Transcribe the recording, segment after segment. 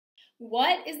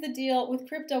What is the deal with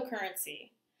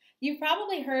cryptocurrency? You've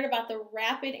probably heard about the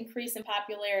rapid increase in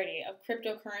popularity of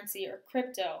cryptocurrency or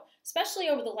crypto, especially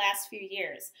over the last few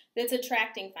years, that's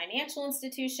attracting financial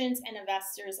institutions and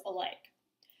investors alike.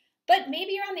 But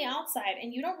maybe you're on the outside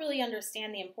and you don't really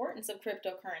understand the importance of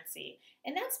cryptocurrency,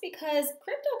 and that's because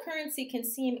cryptocurrency can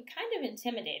seem kind of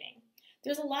intimidating.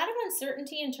 There's a lot of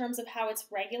uncertainty in terms of how it's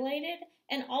regulated,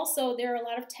 and also there are a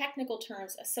lot of technical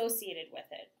terms associated with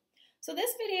it. So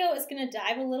this video is going to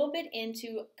dive a little bit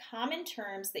into common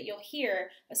terms that you'll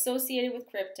hear associated with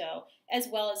crypto, as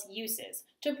well as uses,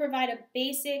 to provide a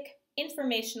basic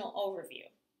informational overview.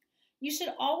 You should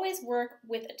always work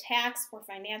with a tax or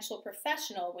financial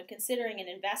professional when considering an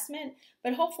investment,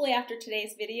 but hopefully after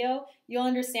today's video, you'll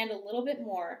understand a little bit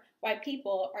more why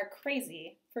people are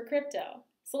crazy for crypto.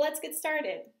 So let's get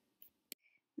started.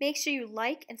 Make sure you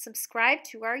like and subscribe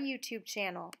to our YouTube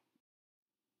channel.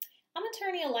 I'm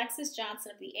attorney Alexis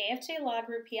Johnson of the AFJ Law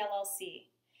Group PLLC,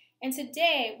 and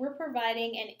today we're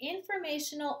providing an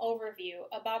informational overview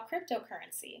about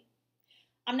cryptocurrency.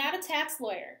 I'm not a tax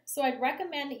lawyer, so I'd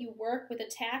recommend that you work with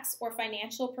a tax or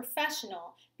financial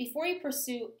professional before you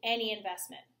pursue any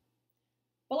investment.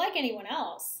 But like anyone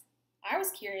else, I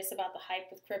was curious about the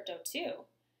hype with crypto too.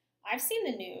 I've seen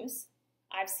the news,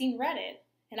 I've seen Reddit,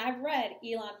 and I've read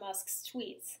Elon Musk's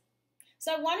tweets.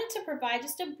 So I wanted to provide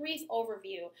just a brief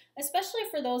overview, especially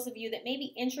for those of you that may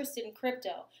be interested in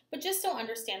crypto, but just don't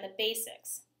understand the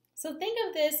basics. So think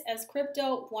of this as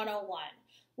Crypto 101,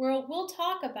 where we'll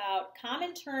talk about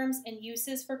common terms and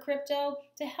uses for crypto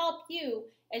to help you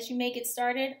as you may get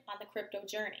started on the crypto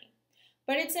journey.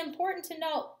 But it's important to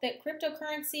note that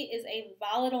cryptocurrency is a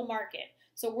volatile market,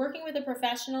 so working with a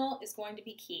professional is going to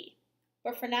be key.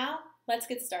 But for now, let's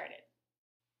get started.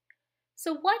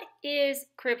 So what is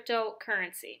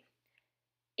cryptocurrency?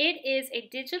 It is a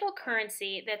digital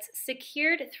currency that's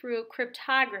secured through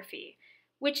cryptography,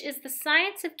 which is the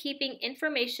science of keeping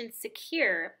information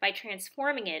secure by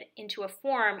transforming it into a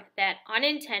form that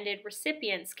unintended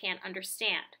recipients can't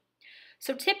understand.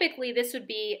 So typically this would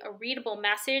be a readable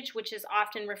message, which is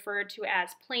often referred to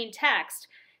as plain text.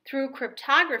 Through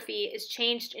cryptography is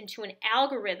changed into an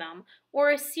algorithm or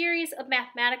a series of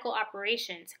mathematical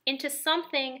operations into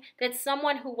something that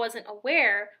someone who wasn't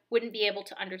aware wouldn't be able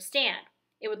to understand.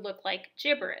 It would look like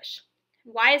gibberish.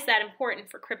 Why is that important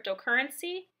for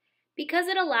cryptocurrency? Because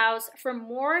it allows for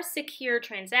more secure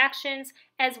transactions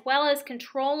as well as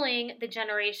controlling the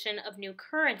generation of new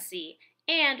currency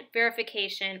and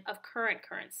verification of current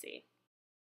currency.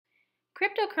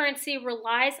 Cryptocurrency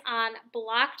relies on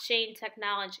blockchain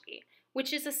technology,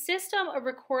 which is a system of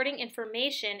recording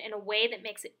information in a way that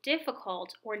makes it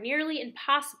difficult or nearly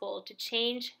impossible to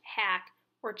change, hack,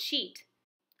 or cheat.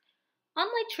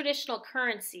 Unlike traditional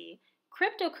currency,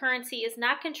 cryptocurrency is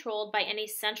not controlled by any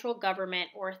central government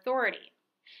or authority.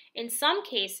 In some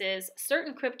cases,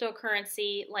 certain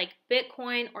cryptocurrency like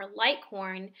Bitcoin or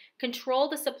Litecoin control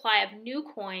the supply of new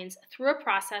coins through a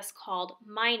process called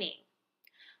mining.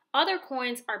 Other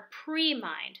coins are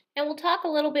pre-mined, and we'll talk a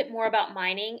little bit more about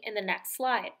mining in the next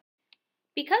slide.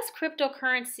 Because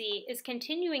cryptocurrency is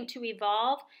continuing to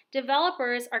evolve,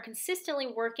 developers are consistently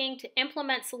working to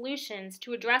implement solutions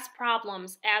to address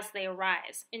problems as they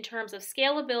arise in terms of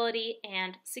scalability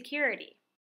and security.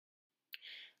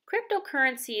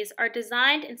 Cryptocurrencies are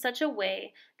designed in such a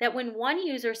way that when one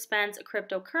user spends a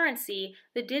cryptocurrency,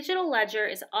 the digital ledger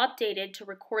is updated to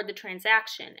record the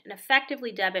transaction and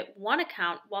effectively debit one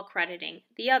account while crediting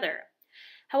the other.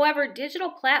 However, digital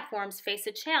platforms face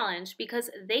a challenge because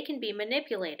they can be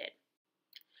manipulated.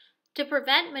 To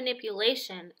prevent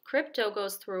manipulation, crypto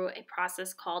goes through a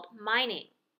process called mining.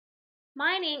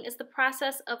 Mining is the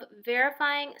process of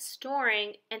verifying,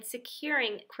 storing, and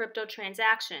securing crypto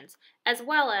transactions, as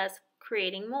well as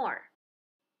creating more.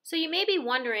 So you may be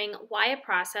wondering why a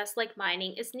process like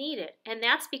mining is needed, and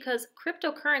that's because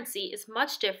cryptocurrency is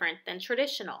much different than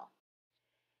traditional.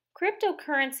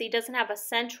 Cryptocurrency doesn't have a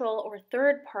central or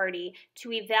third party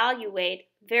to evaluate,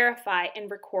 verify, and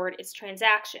record its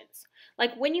transactions.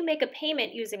 Like when you make a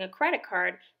payment using a credit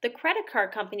card, the credit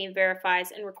card company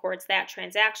verifies and records that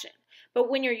transaction. But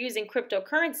when you're using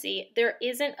cryptocurrency, there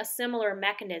isn't a similar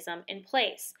mechanism in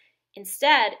place.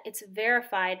 Instead, it's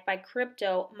verified by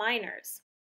crypto miners.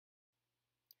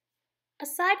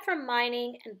 Aside from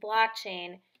mining and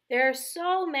blockchain, there are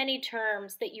so many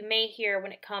terms that you may hear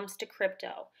when it comes to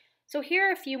crypto. So here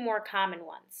are a few more common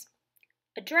ones.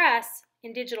 Address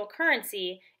in digital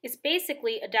currency is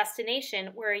basically a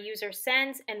destination where a user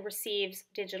sends and receives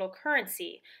digital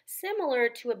currency, similar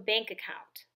to a bank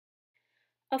account.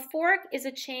 A fork is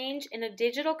a change in a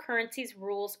digital currency's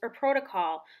rules or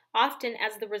protocol, often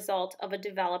as the result of a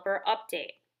developer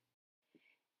update.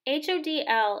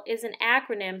 HODL is an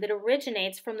acronym that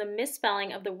originates from the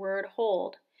misspelling of the word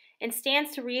hold and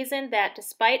stands to reason that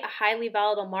despite a highly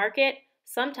volatile market,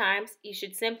 sometimes you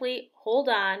should simply hold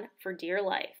on for dear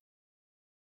life.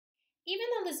 Even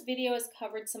though this video has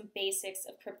covered some basics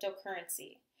of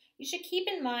cryptocurrency, you should keep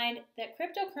in mind that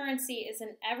cryptocurrency is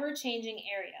an ever-changing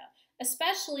area,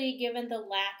 especially given the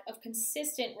lack of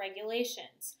consistent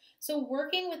regulations. So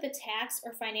working with a tax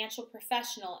or financial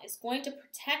professional is going to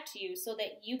protect you so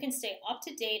that you can stay up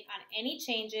to date on any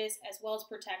changes as well as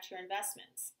protect your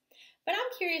investments. But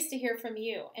I'm curious to hear from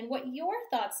you and what your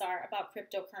thoughts are about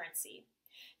cryptocurrency.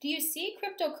 Do you see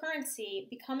cryptocurrency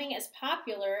becoming as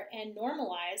popular and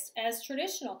normalized as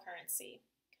traditional currency?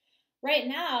 Right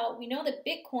now, we know that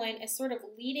Bitcoin is sort of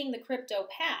leading the crypto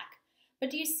pack,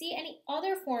 but do you see any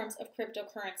other forms of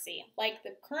cryptocurrency, like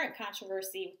the current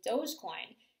controversy with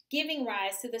Dogecoin, giving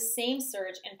rise to the same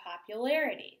surge in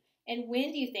popularity? And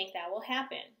when do you think that will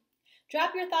happen?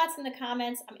 Drop your thoughts in the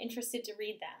comments. I'm interested to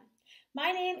read them.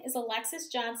 My name is Alexis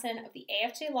Johnson of the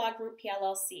AFJ Law Group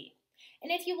PLLC.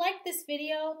 And if you liked this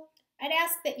video, I'd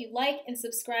ask that you like and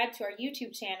subscribe to our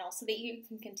YouTube channel so that you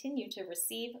can continue to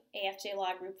receive AFJ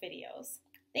Law Group videos.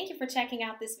 Thank you for checking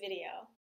out this video.